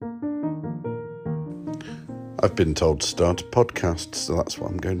I've been told to start a podcast, so that's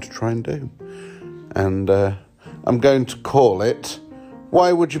what I'm going to try and do. And I'm going to call it,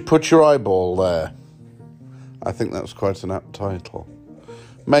 Why Would You Put Your Eyeball There? I think that's quite an apt title.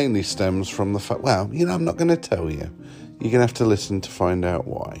 Mainly stems from the fact, I'm not going to tell you. You're going to have to listen to find out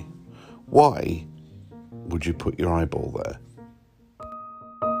why. Why would you put your eyeball there?